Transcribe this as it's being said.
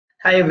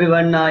Hi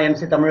everyone,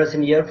 MC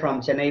Thamizharasan here from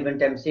Chennai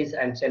Event Emcees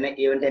and Chennai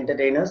Event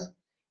Entertainers,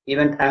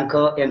 event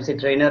anchor, MC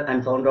trainer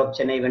and founder of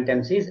Chennai Event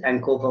Emcees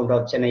and co-founder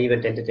of Chennai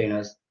Event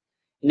Entertainers.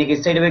 இன்னைக்கு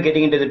straight away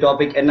getting into the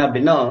topic என்ன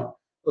அப்படின்னா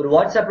ஒரு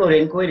வாட்ஸ்அப்ல ஒரு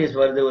enquiries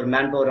வருது ஒரு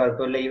மேன்பவரா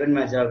இருக்கட்டும் இல்ல ஈவென்ட்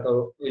மேனேஜரா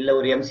இருக்கட்டும் இல்ல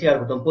ஒரு எம்சியா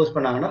இருக்கட்டும் போஸ்ட்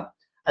பண்ணாங்கன்னா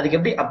அதுக்கு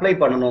எப்படி அப்ளை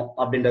பண்ணணும்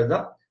அப்படின்றது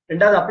தான்.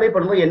 ரெண்டாவது அப்ளை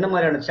பண்ணும்போது என்ன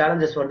மாதிரியான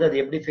சேலஞ்சஸ் வருது அது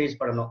எப்படி ஃபேஸ்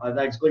பண்ணணும்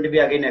அதுதான். It's going to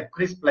be again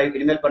crisp live.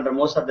 இனிமேல் பண்ற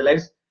most of the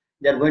lives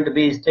they are going to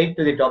be straight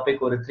to the topic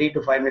or 3 to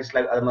 5 minutes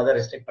live அது மாதிரி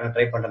restrict பண்ண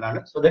ட்ரை பண்றேன் நான்,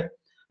 so that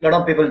lot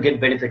of people get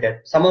benefited.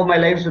 Some of my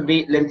lives would be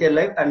lengthier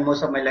live and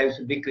most of my lives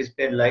would be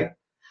crisper live.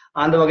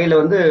 அந்த வகையில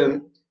வந்து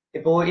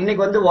இப்போ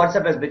இன்னைக்கு வந்து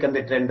WhatsApp has become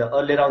the trend.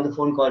 earlier வந்து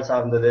phone calls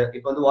இருந்தது,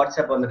 இப்போ வந்து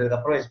வாட்ஸ்அப் வந்ததுக்கு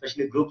அப்புறம்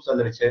எஸ்பெஷலி குரூப்ஸ்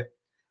வந்துருச்சு.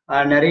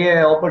 நிறைய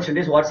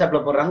ஆப்பர்ச்சுனிட்டிஸ்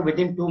வாட்ஸ்அப்ல போடுறாங்க.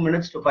 within 2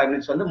 minutes to 5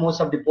 minutes வந்து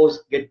most of the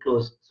posts get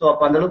closed. So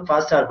அப்போ அந்த அளவுக்கு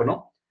ஃபாஸ்டா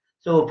இருக்கணும்.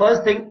 ஸோ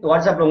ஃபர்ஸ்ட் திங்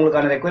வாட்ஸ்அப்ல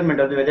உங்களுக்கான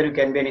ரெக்யர்மெண்ட் வந்து whether you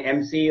can be an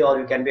MC or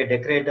you can be a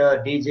decorator,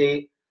 DJ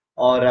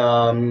or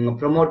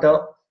promoter.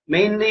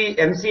 Mainly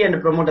MC and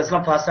promoters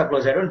லாம் ஃபாஸ்டா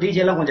க்ளோஸ் ஆயிடும். DJ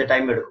எல்லாம் கொஞ்சம்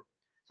டைம் எடுக்கும்.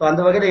 ஸோ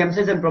அந்த வகையில்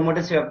MCs and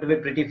promoters you have to be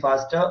pretty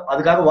faster.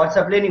 அதுக்காக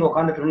வாட்ஸ்அப்லேயே நீங்க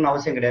உட்காந்துக்கணும்னு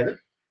அவசியம் கிடையாது.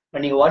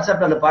 பட் நீங்க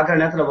வாட்ஸ்அப்ல அந்த பாக்குற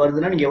நேரத்துல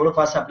வருதுன்னா நீங்க எவ்வளவு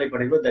ஃபாஸ்ட் அப்ளை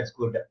பண்ணீங்களோ that's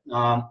good.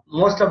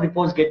 Most of the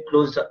post get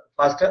closed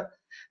pastor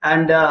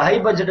and high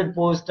budgeted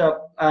post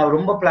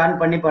ரொம்ப பிளான்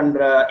பண்ணி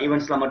பண்ற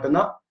ஈவெண்ட்ஸ்ல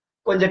மட்டும்தான்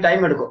கொஞ்சம்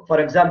டைம் எடுக்கும்.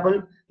 ஃபார் எக்ஸாம்பிள்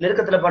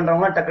நெருக்கத்துல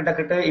பண்றவங்க டக்கு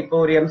டக்குட்டு இப்போ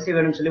ஒரு எம்சி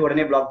வேணும்னு சொல்லி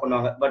உடனே பிளாக்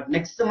பண்ணுவாங்க. பட்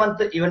நெக்ஸ்ட்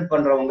மந்த் ஈவெண்ட்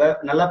பண்றவங்க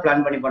நல்லா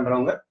பிளான் பண்ணி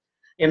பண்றவங்க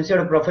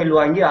எம்சியோட ப்ரொஃபைல்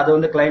வாங்கி அதை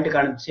வந்து கிளைண்ட்டுக்கு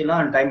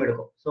அனுப்பிச்சுலாம் டைம்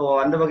எடுக்கும். ஸோ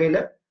அந்த வகையில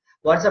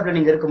வாட்ஸ்அப்ல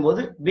நீங்க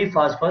இருக்கும்போது B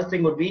fast. First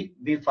thing would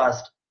be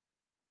fast.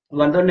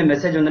 வந்தோடனே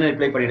மெசேஜ் வந்து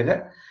ரிப்ளை பண்ணிடுங்க.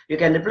 You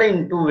can reply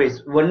in 2 ways.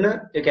 ஒன்னு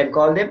you can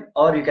call them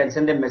are you can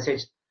send them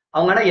message.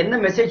 அவங்க ஆனா என்ன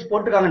மெசேஜ்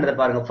போட்டுருக்காங்கன்றத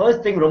பாருங்க.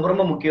 ஃபர்ஸ்ட் திங் ரொம்ப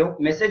ரொம்ப முக்கியம்,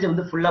 மெசேஜ்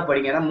வந்து ஃபுல்லா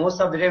படிங்க. ஏன்னா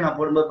மோஸ்ட் ஆஃப் த டைம் நான்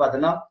போடும்போது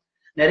பார்த்தோன்னா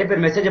நிறைய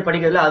பேர் மெசேஜை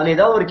படிக்கிறதுல அதுல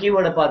ஏதாவது ஒரு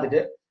கீவேர்டை பார்த்துட்டு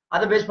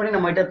அதை பேஸ் பண்ணி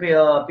நம்ம கிட்ட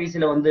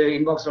பிசில வந்து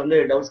இன்பாக்ஸ்ல வந்து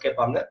டவுட்ஸ்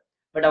கேட்பாங்க.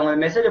 பட் அவங்க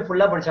மெசேஜை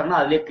ஃபுல்லா படிச்சாங்கன்னா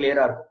அதுலேயே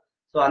கிளியரா இருக்கும்.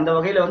 ஸோ அந்த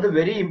வகையில வந்து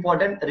very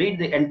important read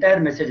the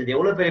entire message. இது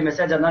எவ்வளவு பெரிய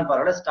மெசேஜ் இருந்தாலும்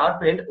பரவாயில்ல, ஸ்டார்ட்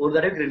டு எண்ட் ஒரு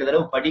தடவைக்கு 2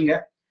 தடவை படிங்க.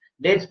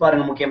 டேட்ஸ்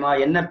பாருங்க, முக்கியமா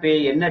என்ன பே,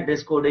 என்ன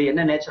ட்ரெஸ் கோடு,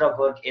 என்ன நேச்சர்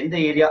ஆஃப் ஒர்க், எந்த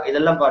ஏரியா,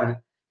 இதெல்லாம் பாருங்க.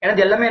 ஏன்னா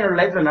இது எல்லாமே என்னோட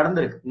லைஃப்ல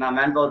நடந்திருக்கு. நான்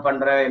மேன் பவர்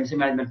பண்றேன், எம்சி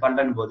மேனேஜ்மெண்ட்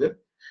பண்றேன் போது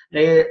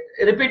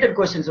ரிப்பீட்டட்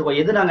கொஸ்டின்ஸ்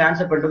இருக்கும். எது நாங்க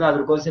ஆன்சர் பண்றோம் அது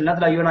இருக்கும். சில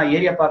நேரத்தில் ஐயோ நான்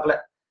ஏரியா பார்க்கல,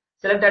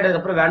 செலக்ட் ஆயிட்டதுக்கு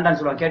அப்புறம் வேண்டாம்னு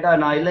சொல்லுவாங்க. கேட்டா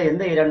நான் இல்ல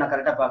எந்த ஏரியா நான்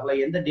கரெக்டா பார்க்கல,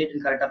 எந்த டேட்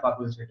கரெக்டா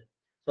பார்க்கலன்னு சொல்லிட்டு.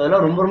 ஸோ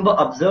அதெல்லாம் ரொம்ப ரொம்ப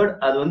அப்சர்வ்.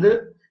 அது வந்து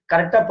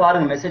கரெக்டா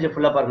பாருங்க, மெசேஜ்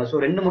ஃபுல்லா பாருங்க. ஸோ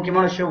 2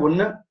 முக்கியமான விஷயம்,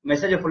 ஒன்னு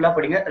மெசேஜ் ஃபுல்லா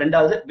படிங்க,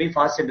 ரெண்டாவது பி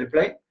ஃபாஸ்ட் இன்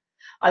ரிப்ளை.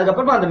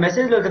 அதுக்கப்புறமா அந்த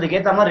மெசேஜ்ல இருக்கிறதுக்கு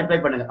ஏற்ற மாதிரி ரிப்ளை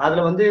பண்ணுங்க.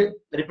 அதுல வந்து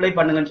ரிப்ளை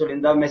பண்ணுங்கன்னு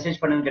சொல்லியிருந்தா மெசேஜ்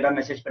பண்ணுங்க, கேட்டா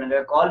மெசேஜ் பண்ணுங்க,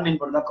 கால் மீன்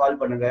பண்ணா கால்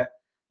பண்ணுங்க,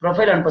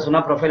 ப்ரொஃபைல் அனுப்ப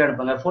சொன்னா ப்ரொஃபைல்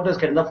அனுப்புங்க,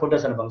 போட்டோஸ் கேட்டா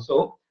போட்டோஸ் அனுப்புங்க. ஸோ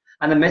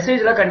அந்த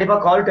மெசேஜ்ல கண்டிப்பா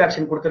கால் டு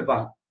ஆக்ஷன்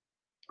கொடுத்துருப்பாங்க.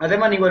 அதே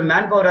மாதிரி நீங்க ஒரு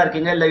மேன் பவரா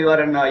இருக்கீங்க இல்ல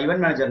யூஆர்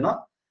ஈவென்ட் மேனேஜர்னா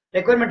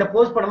ரெக்யர்மெண்ட்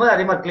போஸ்ட் பண்ணும்போது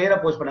அதே மாதிரி கிளியரா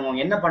போஸ்ட்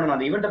பண்ணுங்க. என்ன பண்ணணும்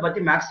அந்த ஈவெண்ட்டை பத்தி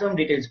மேக்ஸிமம்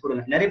டீடைல்ஸ்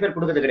கொடுங்க. நிறைய பேர்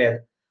கொடுக்கறது கிடையாது.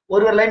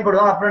 ஒரு லைன்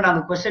போடுவாங்க, அப்புறம்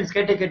நாங்க கொஸ்டின்ஸ்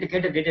கேட்டு கேட்டு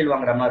கேட்டு டீடைல்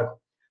வாங்குற மாதிரி இருக்கும்.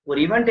 ஒரு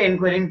ஈவெண்ட்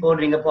என்கொயரின்னு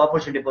போடுறீங்க,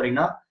 ஆப்பர்ச்சுனிட்டி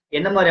போறீங்கன்னா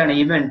என்ன மாதிரியான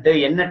ஈவெண்ட்,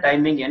 என்ன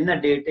டைமிங், என்ன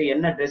டேட்,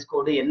 என்ன ட்ரெஸ்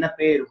கோடு, என்ன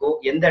பே இருக்கும்,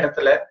 எந்த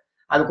இடத்துல,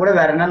 அது கூட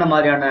வேற என்னென்ன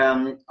மாதிரியான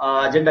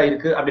அஜெண்டா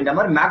இருக்கு அப்படின்ற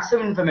மாதிரி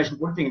மேக்ஸிமம்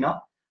இன்ஃபர்மேஷன் கொடுத்தீங்கன்னா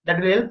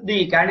that will help the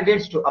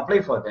candidates to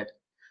apply for that.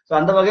 So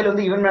அந்த வகையில்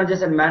வந்து event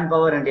managers and man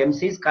power and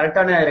MCs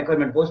கரெக்டான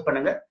ரெக்யர்மெண்ட் போஸ்ட்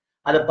பண்ணுங்க.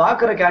 அதை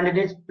பாக்குற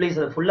கேண்டிடேட்ஸ் ப்ளீஸ்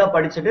அதை ஃபுல்லா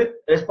படிச்சுட்டு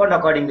ரெஸ்பாண்ட்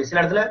அக்கார்டிங்லி. சில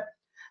இடத்துல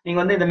நீங்க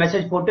வந்து இந்த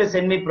மெசேஜ் போட்டு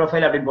சென்ட் மீ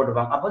ப்ரொஃபைல் அப்படின்னு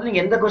போட்டுருப்பாங்க. அப்போ நீங்க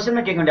எந்த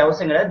கொஸ்டினுமே கேட்க வேண்டிய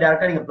அவசியம் கிடையாது.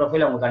 டேரக்டா நீங்க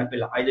ப்ரொஃபைல் உங்களுக்கு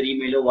அனுப்பிடலாம், ஐதர்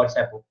இமெயிலோ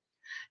வாட்ஸ்அப்போ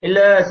இல்ல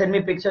சென்ட்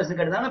மீ பிக்சர்ஸ்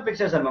கேட்டதாங்க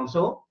பிக்சர்ஸ் அனுப்புவாங்க.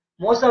 So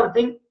most of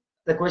thing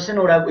the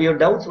question your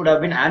doubts would have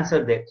been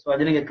answer there. So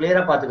அது நீங்க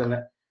கிளியரா பாத்துக்கோங்க.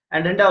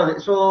 அண்ட் ரெண்டாவது,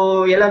 ஸோ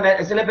எல்லாமே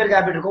சில பேருக்கு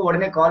ஹேபிட் இருக்கும்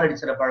உடனே கால்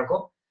அடிச்சிட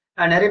பழக்கம்.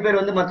 நிறைய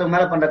பேர் வந்து மற்றவங்க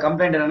மேல பண்ற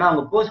கம்ப்ளைண்ட் என்னன்னா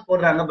அவங்க போஸ்ட்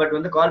போடுறாங்க பட்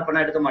வந்து கால்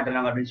பண்ணா எடுக்க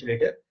மாட்டேறாங்க அப்படின்னு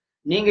சொல்லிட்டு.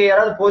 நீங்க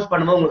யாராவது போஸ்ட்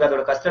பண்ணும்போது உங்களுக்கு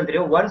அதோட கஷ்டம்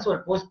தெரியும். ஒன்ஸ் ஒரு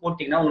போஸ்ட்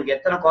போட்டீங்கன்னா உங்களுக்கு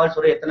எத்தனை கால்ஸ்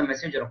வரும், எத்தனை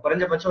மெசேஜ் வரும்,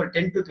 குறைஞ்சபட்சம் ஒரு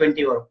 10 to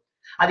 20 வரும்.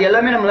 அது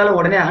எல்லாமே நம்மளால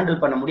உடனே ஹேண்டில்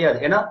பண்ண முடியாது.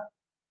 ஏன்னா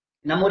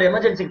நம்ம ஒரு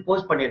எமர்ஜென்சிக்கு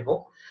போஸ்ட்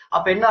பண்ணிருப்போம்.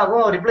 அப்ப என்ன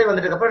ஆகும், ரிப்ளை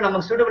வந்ததுக்கு அப்புறம்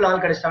நமக்கு சூட்டபிள்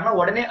ஆள் கிடைச்சிட்டாங்கன்னா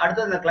உடனே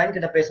அடுத்தது அந்த கிளைண்ட்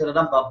கிட்ட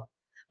பேசுறதுதான் பார்ப்போம்.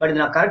 பட்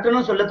இது நான்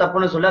கரெக்டானு சொல்ல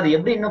தப்புன்னு சொல்ல அது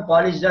எப்படி இன்னும்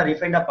பாலிஷ்டா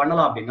ரிஃபைண்டா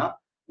பண்ணலாம் அப்படின்னா,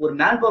 ஒரு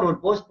மேன் பவர் ஒரு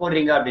போஸ்ட்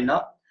போடுறீங்க அப்படின்னா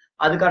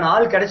அதுக்கான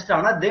ஆள்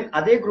கிடைச்சிட்டாங்கன்னா தென்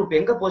அதே குரூப்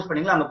எங்க போஸ்ட்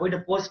பண்ணீங்களோ அங்க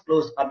போயிட்டு போஸ்ட்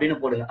க்ளோஸ் அப்படின்னு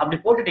போடுங்க. அப்படி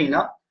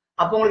போட்டுட்டீங்கன்னா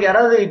அப்போ உங்களுக்கு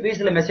யாராவது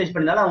பிசில மெசேஜ்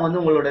பண்ணாலும் அவங்க வந்து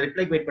உங்களோட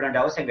ரிப்ளைக்கு வெயிட் பண்ண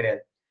வேண்டிய அவசியம் கிடையாது.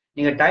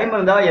 நீங்க டைம்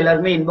இருந்தா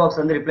எல்லாருமே இன்பாக்ஸ்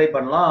வந்து ரிப்ளை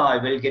பண்ணலாம்,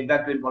 வில் கெட்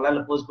பேக் டு போடலாம்,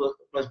 இல்ல போஸ்ட்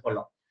க்ளோஸ்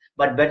பண்ணலாம்.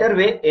 பட் பெட்டர்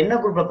வே என்ன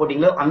குரூப்ல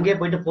போட்டீங்களோ அங்கேயே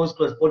போயிட்டு போஸ்ட்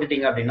க்ளோஸ்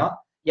போட்டுட்டீங்க அப்படின்னா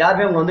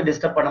யாருமே உங்க வந்து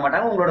டிஸ்டர்ப் பண்ண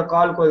மாட்டாங்க, உங்களோட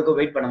கால்க்கு இதுக்கு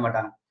வெயிட் பண்ண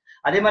மாட்டாங்க.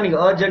 அதே மாதிரி நீங்க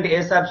அர்ஜென்ட்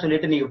ஏசாப்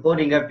சொல்லிட்டு நீங்க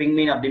போறீங்க பிங்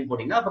மீன் அப்படின்னு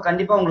போட்டீங்கன்னா அப்ப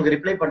கண்டிப்பா உங்களுக்கு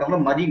ரிப்ளை பண்றவங்க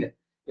மதிங்க.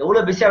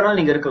 எவ்வளவு பிஸியா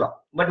இருந்தாலும் நீங்க இருக்கலாம்.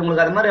 பட்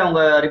உங்களுக்கு அது மாதிரி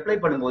அவங்க ரிப்ளை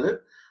பண்ணும்போது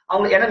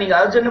அவங்க ஏன்னா நீங்க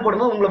அர்ஜென்ட்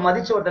போடும்போது உங்களை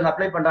மதிச்சு ஒருத்தங்க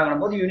அப்ளை பண்றாங்க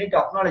போது யூனிட்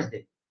அக்னாலேஜ்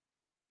தே.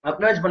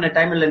 அக்னாலேஜ் பண்ண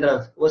டைம் இல்லைன்ற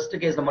ஒஸ்ட்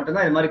கேஸ்ல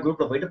மட்டும்தான் இது மாதிரி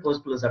குரூப்ல போயிட்டு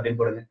போஸ்ட் க்ளோஸ் அப்படின்னு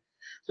போடுங்க.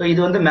 ஸோ இது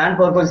வந்து மேன்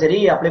பவருக்கும் சரி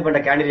அப்ளை பண்ற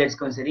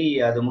கேண்டிடேட்ஸ்க்கும் சரி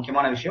அது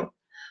முக்கியமான விஷயம்.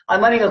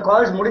 அது மாதிரி நீங்க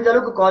கால்ஸ் முடிஞ்ச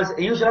அளவுக்கு கால்ஸ்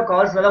யூஸ்வலா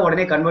கால்ஸ்ல தான்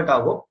உடனே கன்வெர்ட்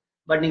ஆகும்.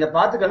 பட் நீங்க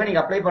பாத்துக்கோங்க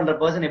நீங்க அப்ளை பண்ற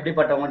பர்சன்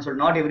எப்படிப்பட்டவங்கன்னு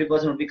சொல்லி. Not every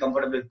person will be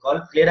comfortable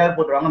கால். கிளியராக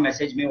போட்டுருவாங்க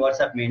மெசேஜ் மீ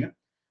வாட்ஸ்அப் மீன்.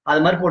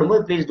 அது மாதிரி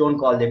போடும்போது ப்ளீஸ் டோன்ட்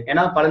கால் தேம்.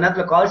 ஏன்னா பல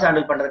நேரத்துல கால்ஸ்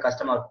ஹேண்டில் பண்றது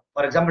கஷ்டமா இருக்கும்.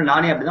 ஃபார் எக்ஸாம்பிள்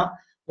நானே அப்படிதான்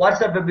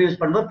வாட்ஸ்அப் எப்படி யூஸ்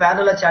பண்ணும்போது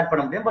பேரலா சேட்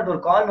பண்ண முடியும். பட் ஒரு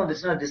கால்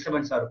வந்துச்சுன்னா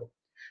டிஸ்டர்பன்ஸா இருக்கும்.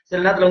 சில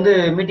நேரத்துல வந்து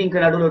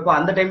மீட்டிங்க்கு நடுவில் இருக்கும்.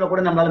 அந்த டைம்ல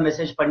கூட நம்மளால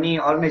மெசேஜ் பண்ணி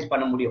ஆர்கனைஸ்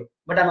பண்ண முடியும்.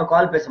 பட் அங்க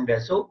கால் பேச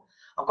முடியாது. ஸோ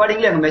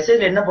அக்கார்டிங்லி அங்க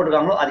மெசேஜ்ல என்ன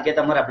போட்டுருக்காங்களோ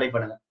அதுக்கேற்ற மாதிரி அப்ளை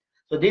பண்ணுங்க.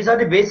 So these are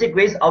the basic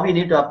ways how you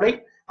need to apply.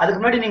 அதுக்கு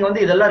முன்னாடி நீங்க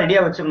வந்து இதெல்லாம் ரெடியா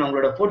வச்சுக்கணும்.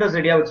 உங்களோட போட்டோஸ்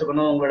ரெடியா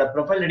வச்சுக்கணும், உங்களோட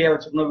ப்ரொஃபைல் ரெடியா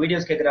வச்சுக்கணும்.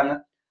 வீடியோஸ் கேட்கறாங்க,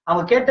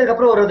 அவங்க கேட்டதுக்கு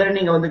அப்புறம் ஒரு தடவை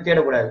நீங்க வந்து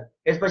தேடக்கூடாது.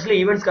 எஸ்பெஷலி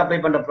ஈவெண்ட்ஸ்க்கு அப்ளை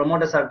பண்ற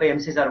ப்ரொமோட்டர்ஸா இருக்கட்டும்,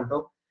 எம்சிஸா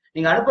இருக்கட்டும்,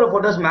 நீங்க அனுப்புற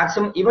போட்டோஸ்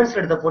மேக்ஸிமம் ஈவெண்ட்ஸ்ல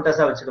எடுத்த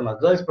போட்டோஸா வச்சுக்கோங்க.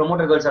 கேர்ள்ஸ்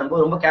ப்ரொமோட்டர் கேர்ள்ஸ்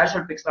அனுப்பும்போது ரொம்ப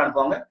கேஷுவல் பிக்ஸ்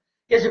அனுப்புவாங்க.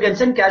 S you can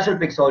send casual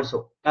fix also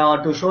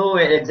to show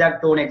exact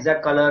tone,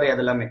 exact colour,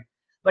 அதெல்லாமே.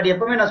 பட்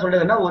எப்பவுமே நான்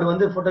சொல்றதுன்னா ஒரு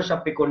வந்து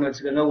போட்டோஷாப் பிக் ஒன்று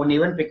வச்சுக்கோங்க, ஒன்னு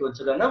ஈவென்ட் பிக்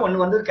வச்சுக்கோங்க,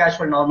 ஒன்னு வந்து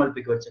கேஷுவல் நார்மல்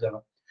பிக்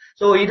வச்சுக்கோங்க.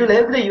 ஸோ இதுல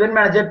இருக்கிற ஈவென்ட்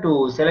மேனேஜர் டு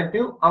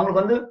செலக்டிவ்.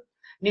 அவங்களுக்கு வந்து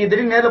நீங்க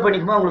திடீர்னு நேரில்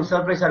பண்ணிக்கும்போது அவங்களுக்கு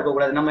சர்ப்ரைஸா இருக்க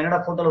கூடாது. நம்ம என்னடா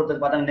போட்டோல ஒருத்தர்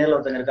பார்த்தாங்க நேரில்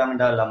ஒருத்தங்க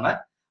இருக்காங்கன்றா இல்லாம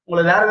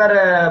உங்களுக்கு வேற வேற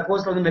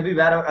போஸ்ட் வந்து மேபி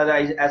வேற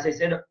as I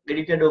said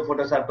எடிட்டட்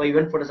போட்டோஸா இருக்கும்,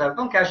 ஈவென்ட் போட்டோஸா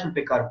இருக்கும், கேஷுவல்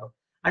பிக்கா இருக்கும்.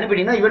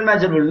 அனுப்பிட்டீங்கன்னா ஈவென்ட்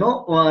மேனேஜர் வில்லும்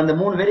அந்த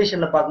 3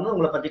 வேரியேஷன்ல பார்க்கும்போது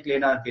உங்களை பத்தி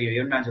கிளியரா தெரியும்,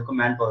 ஈவென்ட் மேனேஜருக்கும்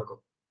மேன்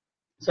பவருக்கும்.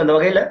 ஸோ அந்த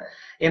வகையில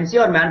MC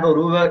R man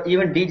power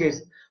event DJs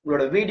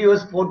உங்களோட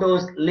வீடியோஸ்,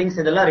 போட்டோஸ், லிங்க்ஸ்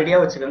இதெல்லாம் ரெடியா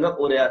வச்சுக்கோங்க.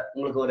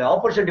 உங்களுக்கு ஒரு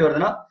ஆப்பர்ச்சுனிட்டி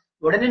வருதுன்னா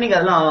உடனே நீங்க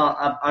அதெல்லாம்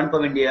அனுப்ப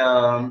வேண்டிய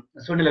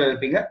சூழ்நிலை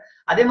இருப்பீங்க.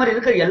 அதே மாதிரி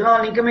இருக்கிற எல்லா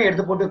லிங்க்குமே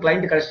எடுத்து போட்டு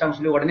கிளைண்ட் கிடைச்சிட்டான்னு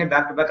சொல்லி உடனே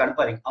பேக் டு பேக்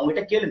அனுப்பாதீங்க.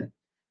 அவங்ககிட்ட கேளுங்க.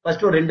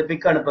 ஃபர்ஸ்ட் ஒரு 2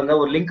 பிக் அனுப்புங்க,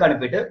 ஒரு லிங்க்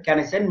அனுப்பிட்டு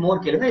கேன் ஐ சென்ட்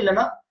மோர் கேளுங்க.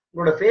 இல்லைன்னா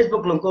உங்களோட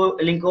ஃபேஸ்புக்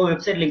லிங்கோ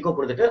வெப்சைட் லிங்கோ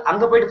கொடுத்துட்டு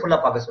அங்க போயிட்டு ஃபுல்லா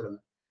பார்க்க சொல்லுங்க.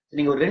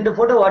 நீங்க ஒரு 2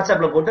 போட்டோ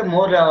வாட்ஸ்அப்ல போட்டு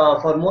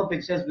for more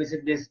pictures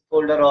visit this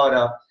folder R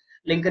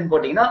லிங்க்னு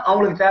போட்டீங்கன்னா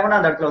அவங்களுக்கு தேவையான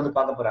அந்த இடத்துல வந்து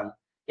பார்க்க போறாங்க.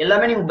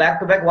 எல்லாமே நீங்க பேக்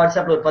டு பேக்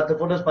வாட்ஸ்அப்ல ஒரு 10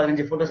 போட்டோஸ்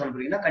 15 போட்டோஸ்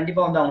அனுப்புறீங்கன்னா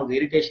கண்டிப்பா வந்து அவங்களுக்கு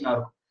இரிட்டேஷனா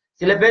இருக்கும்.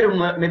 சில பேர்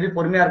மேபி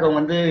பொறுமையா இருக்கவங்க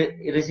வந்து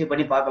ரிசீவ்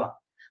பண்ணி பார்க்கலாம்.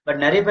 பட்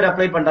நிறைய பேர்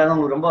அப்ளை பண்றாங்க,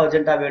 உங்களுக்கு ரொம்ப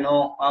அர்ஜென்ட்டா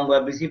வேணும், அவங்க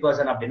பிஸி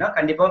பர்சன் அப்படின்னா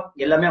கண்டிப்பா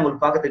எல்லாமே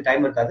அவங்களுக்கு பார்க்கறதுக்கு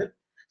டைம் இருக்காது.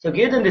 So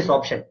give them this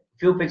option.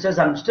 Few pictures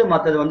அனுப்பிச்சிட்டு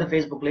மற்றது வந்து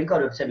ஃபேஸ்புக் லிங்க்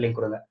ஒரு வெப்சைட் லிங்க்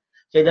கொடுங்க.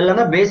 ஸோ இதெல்லாம்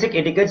தான் பேசிக்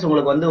எட்டிகெட்ஸ்.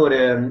 உங்களுக்கு வந்து ஒரு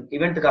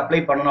இவெண்ட்டுக்கு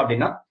அப்ளை பண்ணணும்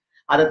அப்படின்னா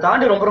அதை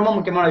தாண்டி ரொம்ப ரொம்ப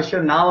முக்கியமான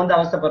விஷயம், நான் வந்து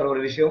அவசரப்படுற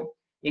ஒரு விஷயம்,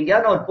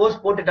 எங்கேயாவது நான் ஒரு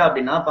போஸ்ட் போட்டுட்டா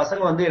அப்படின்னா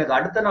பசங்க வந்து எனக்கு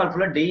அடுத்த நாள்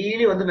ஃபுல்லா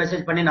டெய்லி வந்து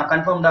மெசேஜ் பண்ணி நான்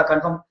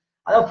கன்ஃபார்ம்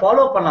அதாவது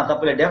ஃபாலோ பண்ணலாம்,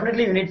 தப்பு இல்லை.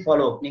 Definitely you need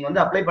follow. நீங்க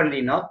வந்து அப்ளை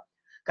பண்ணிட்டீங்கன்னா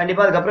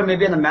கண்டிப்பா அதுக்கப்புறம்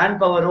மேபி அந்த மேன்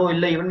பவரோ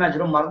இல்ல ஈவென்ட்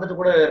மேனேஜரோ மறந்துட்டு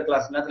கூட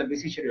இருக்கலாம் சில நேரத்துல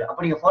பிஸி ஷெட்யூல்.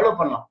 அப்ப நீங்க ஃபாலோ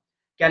பண்ணலாம்.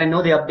 Can I know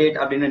the update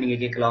அப்படின்னு நீங்க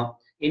கேட்கலாம்,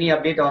 எனி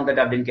அப்டேட் ஆன்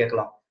தட் அப்படின்னு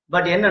கேட்கலாம்.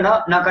 பட் என்னன்னா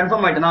நான்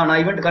கன்ஃபார்ம் ஆயிட்டேனா, நான்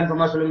ஈவெண்ட்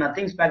கன்ஃபார்மா சொல்லுங்க, நான்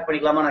திங்ஸ் பேக்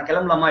பண்ணிக்கலாமா, நான்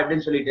கிளம்பலாமா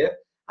அப்படின்னு சொல்லிட்டு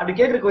அப்படி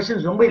கேட்கிற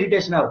கொஸ்டின்ஸ் ரொம்ப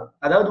இரிட்டேஷனா இருக்கும்.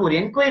 அதாவது ஒரு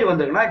என்கொயரி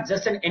வந்திருக்குன்னா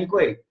ஜஸ்ட் அன்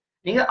என்கொயரி,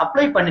 நீங்க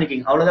அப்ளை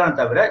பண்ணிருக்கீங்க அவ்வளவுதான்,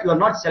 தவிர யூ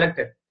ஆர் நாட்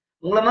செலக்டட்.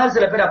 உங்களை மாதிரி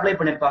சில பேர் அப்ளை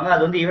பண்ணிருப்பாங்க,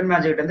 அது வந்து ஈவென்ட்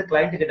மேனேஜர் கிட்ட இருந்து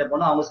கிளைண்ட் கிட்ட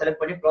போனா அவங்க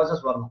செலக்ட் பண்ணி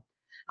ப்ராசஸ் வரணும்.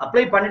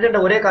 அப்ளை பண்ணிட்டு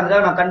ஒரே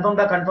காரணம் நான்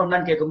கன்ஃபார்ம்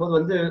தான் கேட்கும்போது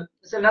வந்து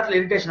சில நேரத்தில்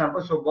இரிட்டேஷன்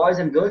இருக்கும். So boys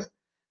and girls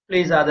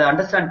please அதை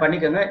அண்டர்ஸ்டாண்ட்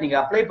பண்ணிக்கோங்க. நீங்க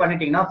அப்ளை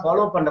பண்ணிட்டீங்கன்னா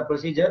ஃபாலோ பண்ற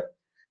ப்ரொசீஜர்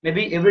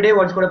மேபி எவ்ரிடே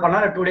ஒன்ஸ் கூட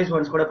பண்ணலாம், 2 days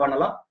ஒன்ஸ் கூட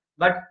பண்ணலாம்.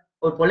 பட்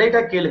ஒரு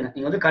பொலைட்டா கேளுங்க.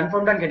 நீங்க வந்து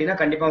கன்ஃபார்ம் தான்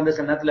கேட்டீங்கன்னா கண்டிப்பா வந்து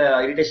சில நேரத்தில்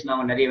இரிட்டேஷன்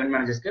ஆகும் நிறைய ஈவென்ட்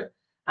மேனேஜர்ஸ்க்கு.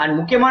 அண்ட்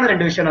முக்கியமான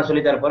 2 விஷயம் நான்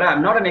சொல்லி தர போறேன்.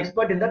 I'm not an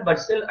expert in that, but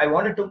still I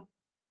wanted to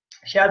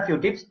share few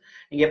tips.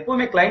 நீங்க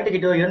எப்பவுமே கிளைண்ட்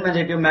கிட்டயோ ஈவென்ட்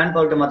மேனேஜர்கிட்டயோ மேன்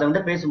பவர்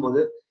மற்றவங்க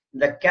பேசும்போது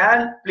இந்த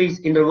கேன் ப்ளீஸ்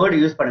இந்த வேர்டு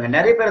யூஸ் பண்ணுங்க.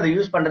 நிறைய பேர் அதை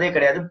யூஸ் பண்றதே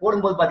கிடையாது.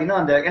 போடும்போது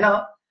பாத்தீங்கன்னா அந்த ஏன்னா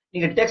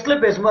நீங்க டெக்ஸ்ட்ல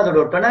பேசும்போது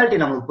அதோட டொனாலிட்டி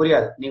நமக்கு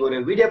புரியாது. நீங்க ஒரு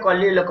வீடியோ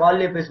கால்லயோ இல்ல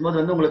கால்லயோ பேசும்போது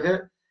வந்து உங்களுக்கு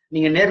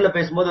நீங்க நேர்ல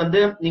பேசும்போது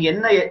வந்து நீங்க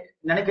என்ன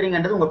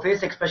நினைக்கிறீங்கன்றது உங்க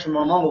ஃபேஸ் எக்ஸ்பிரஷன்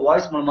மூலமா உங்க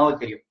வாய்ஸ் மூலமாவே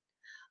தெரியும்.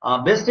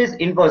 Best is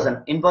in person.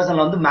 இன்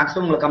பர்சன்ல வந்து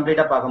மேக்ஸிமம் உங்களை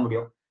கம்ப்ளீட்டா பார்க்க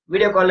முடியும்.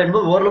 வீடியோ கால்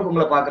என்பது ஓரளவுக்கு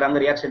உங்களை பாக்குறாங்க,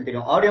 ரியாக்ஷன்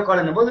தெரியும். ஆடியோ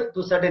கால் என்பது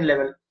to certain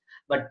level.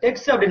 But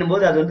text அப்படின்னும்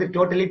போது அது வந்து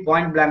டோட்டலி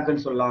பாயிண்ட்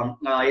பிளாங்க்னு சொல்லலாம்.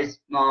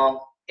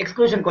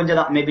 எக்ஸ்க்ளூஷன் கொஞ்சம்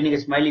தான், மேபி நீங்க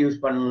ஸ்மைலி யூஸ்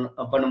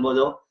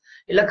பண்ணும்போதோ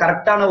இல்ல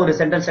கரெக்டான ஒரு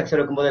சென்டென்ஸ் ஸ்ட்ரக்சர்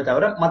இருக்கும்போதே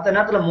தவிர மற்ற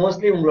நேரத்துல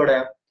மோஸ்ட்லி உங்களோட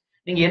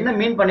நீங்க என்ன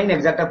மீன் பண்ணீங்கன்னு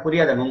எக்ஸாக்டா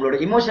புரியாது, உங்களோட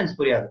இமோஷன்ஸ்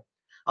புரியாது.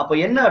 அப்போ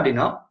என்ன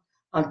அப்படின்னா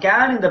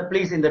கேன் இந்த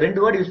ப்ளீஸ் இந்த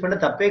 2 வேர்டு யூஸ் பண்ண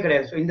தப்பே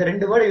கிடையாது. ஸோ இந்த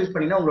 2 வேர்டு யூஸ்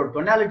பண்ணீங்கன்னா உங்களோட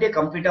டொனாலிட்டியே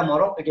கம்ப்ளீட்டா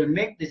மாறும். It will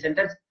make the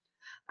sentence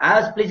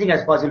as pleasing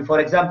as possible.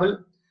 For example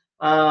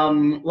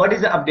what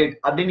is update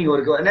அப்படின்னு நீங்க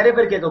ஒரு நிறைய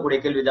பேர் கேட்கக்கூடிய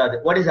கேள்வி தான் அது.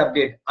 வாட் இஸ்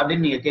அப்டேட்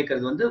அப்படின்னு நீங்க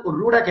கேட்கறது வந்து ஒரு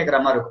ரூடா கேட்கற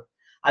மாதிரி இருக்கும்.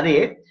 அதே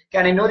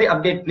can I know the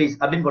update please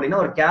அப்படின்னு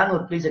போட்டீங்கன்னா ஒரு கேன்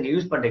ஒரு ப்ளீஸ் நீங்க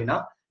யூஸ் பண்றீங்கன்னா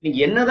நீங்க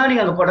என்னதான்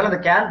நீங்க அங்க போட்டாலும்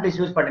அந்த கேன் ப்ளீஸ்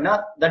யூஸ் பண்ணீங்கன்னா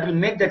that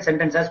will make that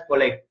sentence as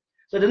polite.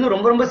 So இது வந்து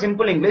ரொம்ப ரொம்ப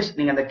சிம்பிள் இங்கிலீஷ்.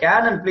 நீங்க அந்த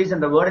கேன் அண்ட் ப்ளீஸ்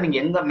அந்த வேர்டு நீங்க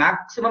எங்க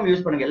மேக்ஸிமம்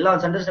யூஸ் பண்ணுங்க. எல்லா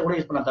சென்டென்ஸ்ல கூட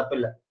யூஸ் பண்ண தப்பு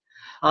இல்லை.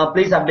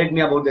 Please update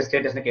me about the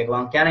status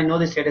கேட்கலாம், can I know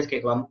the status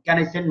கேட்கலாம், can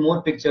I sent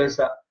more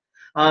pictures,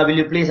 will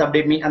you please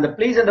update me. அந்த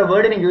ப்ளீஸ் என்ற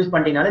வேர்டு நீங்க யூஸ்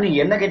பண்ணிட்டீங்கனாலும் நீங்க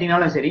என்ன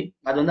கேட்டீங்கனாலும் சரி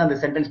அது வந்து அந்த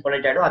சென்டென்ஸ்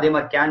பொலைட் ஆயிடும். அதே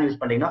மாதிரி கேன் யூஸ்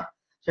பண்ணீங்கன்னா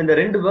ஸோ இந்த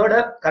 2 வேர்டை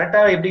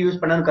கரெக்டா எப்படி யூஸ்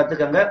பண்ணணும்னு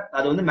கத்துக்கங்க.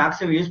 அது வந்து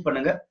மேக்ஸிமம் யூஸ்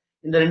பண்ணுங்க.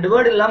 இந்த 2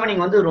 வேர்டு இல்லாம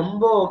நீங்க வந்து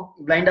ரொம்ப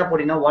பிளைண்டா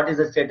போட்டீங்கன்னா what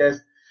is the status,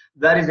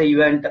 where is the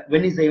event,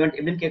 when is the event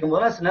இப்படின்னு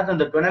கேட்கும்போது சில நேரத்தில்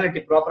அந்த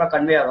டொனாலிட்டி ப்ராப்பரா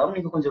கன்வே ஆகாம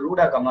நீங்க கொஞ்சம்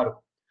ரூடா இருக்காம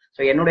இருக்கும்.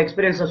 ஸோ என்னோட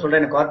எக்ஸ்பீரியன்ஸை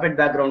சொல்றேன். எனக்கு கார்பரேட்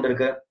பேக்ரவுண்ட்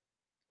இருக்கு,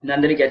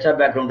 நந்தினிக்கு HR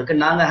பேக்ரவுண்ட்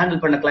இருக்கு. நாங்க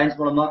ஹேண்டில் பண்ண கிளைண்ட்ஸ்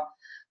மூலமா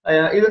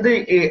இது வந்து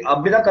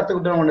அப்படிதான்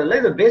கத்துக்கிட்டோம் ஒண்ணு இல்லை.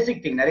 இது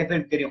பேசிக் திங், நிறைய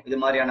பேருக்கு தெரியும். இது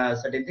மாதிரியான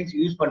சர்டன் திங்ஸ்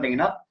யூஸ்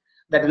பண்றீங்கன்னா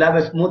that will have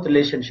a smooth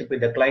relationship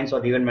with the clients or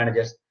the event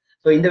managers.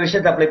 So இந்த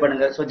விஷயத்தை அப்ளை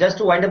பண்ணுங்க. So just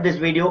to wind up this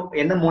video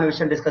என்ன 3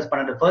 விஷயம் டிஸ்கஸ்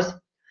பண்ணது. ஃபர்ஸ்ட்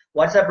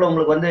வாட்ஸ்அப்ல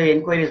உங்களுக்கு வந்து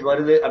என்கொயரிஸ்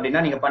வருது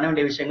அப்படின்னா நீங்க பண்ண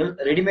வேண்டிய விஷயங்கள்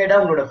ரெடிமேடா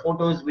உங்களோட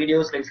போட்டோஸ்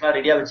வீடியோஸ் லிங்க்ஸ்லாம்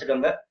ரெடியா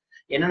வச்சுக்கோங்க.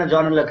 என்னென்ன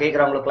ஜார்னல்ல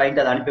கேட்கறாங்களோ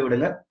கிளைண்ட் அதை அனுப்பி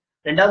விடுங்க.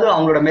 ரெண்டாவது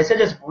அவங்களோட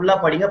மெசேஜஸ் ஃபுல்லா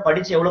படிங்க,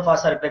 படிச்சு எவ்வளவு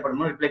ஃபாஸ்டா ரிப்ளை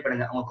பண்ணணுமோ ரிப்ளை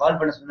பண்ணுங்க. அவங்க கால்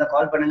பண்ண சொன்னா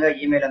கால் பண்ணுங்க,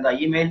 இமெயில் இருந்தா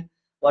இமெயில்,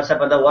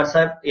 வாட்ஸ்அப் இருந்தா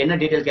வாட்ஸ்அப், என்ன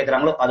டீடைல்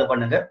கேட்கறாங்களோ அதை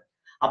பண்ணுங்க.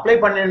 அப்ளை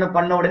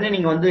பண்ண உடனே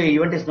நீங்க வந்து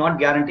event is not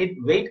guaranteed,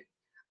 wait.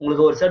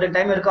 உங்களுக்கு ஒரு சர்டன்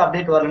டைம் இருக்கு,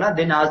 அப்டேட் வரலனா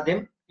தென் ask them,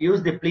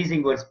 use the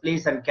pleasing words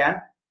please and can,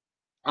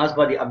 ask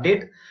for the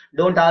update.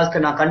 Don't ask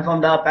நான்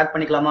கன்ஃபார்ம்டா பேக்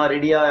பண்ணிக்கலாமா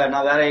ரெடியா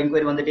நான் வேற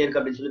என்கொயரி வந்துட்டே இருக்கு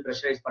அப்படின்னு சொல்லி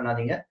ப்ரெஷரைஸ்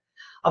பண்ணாதீங்க.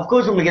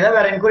 அப்கோர்ஸ் உங்களுக்கு ஏதாவது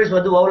வேற என்கொயரிஸ்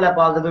வந்து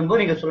ஓவர்லாப்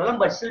ஆகுதுன்னு நீங்க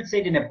சொல்லலாம், but still say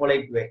it in a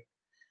polite வே.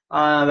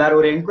 வேற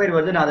ஒரு என்கொயரி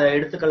வந்து நான் அதை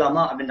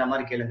எடுத்துக்கலாமா அப்படின்ற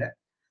மாதிரி கேளுங்க.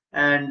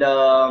 And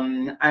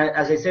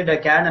as I said,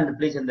 can and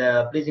please இந்த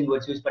ப்ளீசிங்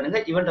வேர்ட்ஸ் யூஸ் பண்ணுங்க.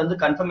 ஈவென்ட் வந்து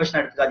கன்ஃபர்மேஷன்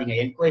எடுத்துக்காதீங்க,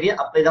 என்கொயரியை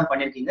அப்ளை தான்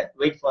பண்ணிருக்கீங்க,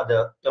 வெயிட் ஃபார் த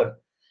டர்ன்.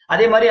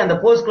 அதே மாதிரி அந்த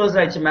போஸ்ட் க்ளோஸ்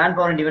ஆயிடுச்சு, man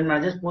power and event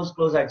managers post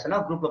close ஆயிடுச்சுன்னா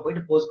குரூப்ல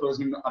போயிட்டு போஸ்ட் க்ளோஸ்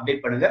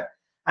அப்டேட் பண்ணுங்க.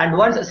 அண்ட்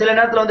ஒன்ஸ் சில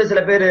நேரத்துல வந்து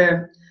சில பேர்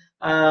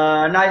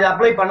நான் இதை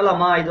அப்ளை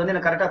பண்ணலாமா, இது வந்து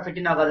எனக்கு கரெக்டா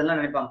ஃபிட்டின் ஆகாதுன்னு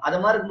நினைப்பாங்க. அது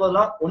மாதிரி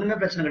இருக்கும்போதெல்லாம் ஒண்ணுமே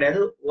பிரச்சனை கிடையாது.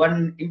 ஒன்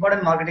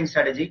இம்பார்ட்டன்ட் மார்க்கெட்டிங்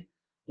ஸ்ட்ராட்டஜி,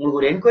 உங்களுக்கு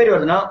ஒரு என்கொயரி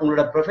வருதுன்னா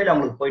உங்களோட ப்ரொஃபைல்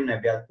அவங்களுக்கு போயிடணும்.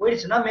 எப்படியாவது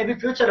போயிடுச்சுன்னா மேபி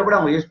ஃபியூச்சர்ல கூட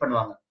அவங்க யூஸ்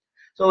பண்ணுவாங்க.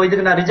 ஸோ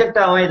இதுக்கு நான் ரிஜெக்ட்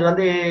ஆகும், இது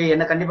வந்து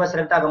என்ன கண்டிப்பா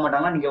செலக்ட் ஆக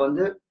மாட்டாங்கன்னா நீங்க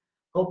வந்து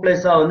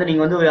ஹோப்லெஸ்ஸா வந்து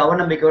நீங்க வந்து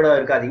அவநம்பிக்கையோட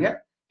இருக்காதீங்க.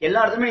 எல்லா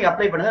இடத்துலயும் நீங்க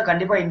அப்ளை பண்ணுங்க.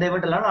 கண்டிப்பா இந்த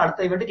ஈவெண்ட் இல்லைனா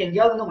அடுத்த ஈவெண்ட்டுக்கு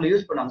எங்கேயாவது வந்து உங்களை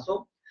யூஸ் பண்ணுவாங்க. ஸோ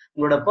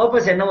உங்களோட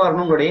பர்பஸ் என்னவா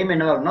இருக்கணும், உங்களோட எய்ம்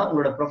என்னவா இருக்கணும்,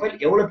 உங்களோட ப்ரொஃபைல்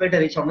எவ்வளவு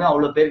பேர்ட்ட ரீச் ஆகணும்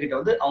அவ்வளவு பேர்கிட்ட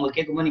வந்து அவங்க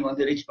கேட்கும்போது நீங்க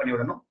வந்து ரீச் பண்ணி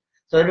விடணும்.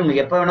 ஸோ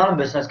உங்களுக்கு எப்ப வேணாலும்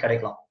பிசினஸ்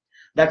கிடைக்கலாம்.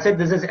 That's it.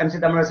 This is MC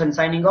Thamizharasan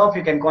signing off.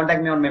 You can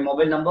contact me on my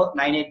mobile number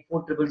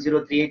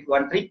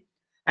 9840003813,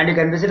 and you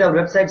can visit our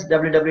websites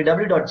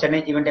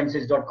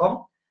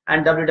www.chennaieventmcs.com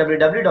and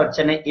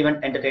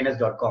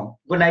www.chennaievententertainers.com.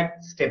 Good night.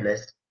 Stay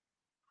blessed.